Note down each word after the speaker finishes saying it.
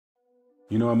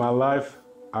You know, in my life,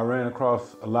 I ran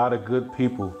across a lot of good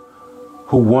people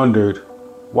who wondered,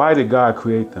 why did God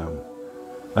create them?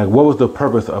 Like, what was the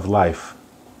purpose of life?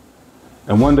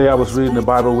 And one day I was reading the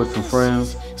Bible with some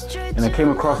friends, and I came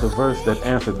across a verse that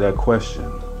answered that question.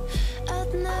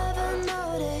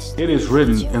 It is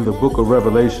written in the book of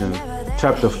Revelation,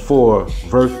 chapter 4,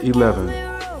 verse 11.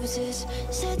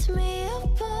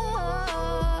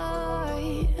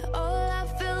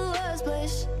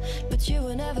 But you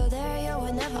were never there, you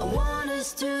were never. I want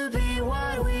us to be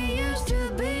what we used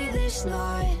to be this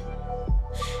night.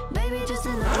 Baby, just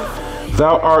another fight.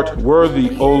 Thou art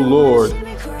worthy, O Lord,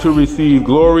 to receive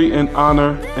glory and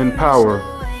honor and power,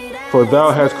 for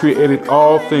thou hast created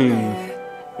all things,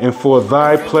 and for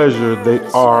thy pleasure they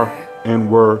are and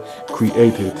were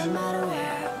created.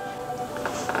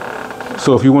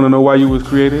 So if you want to know why you was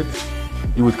created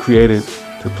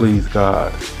to please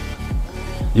God.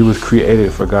 You was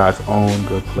created for God's own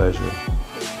good pleasure.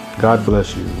 God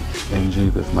bless you in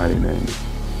Jesus' mighty name.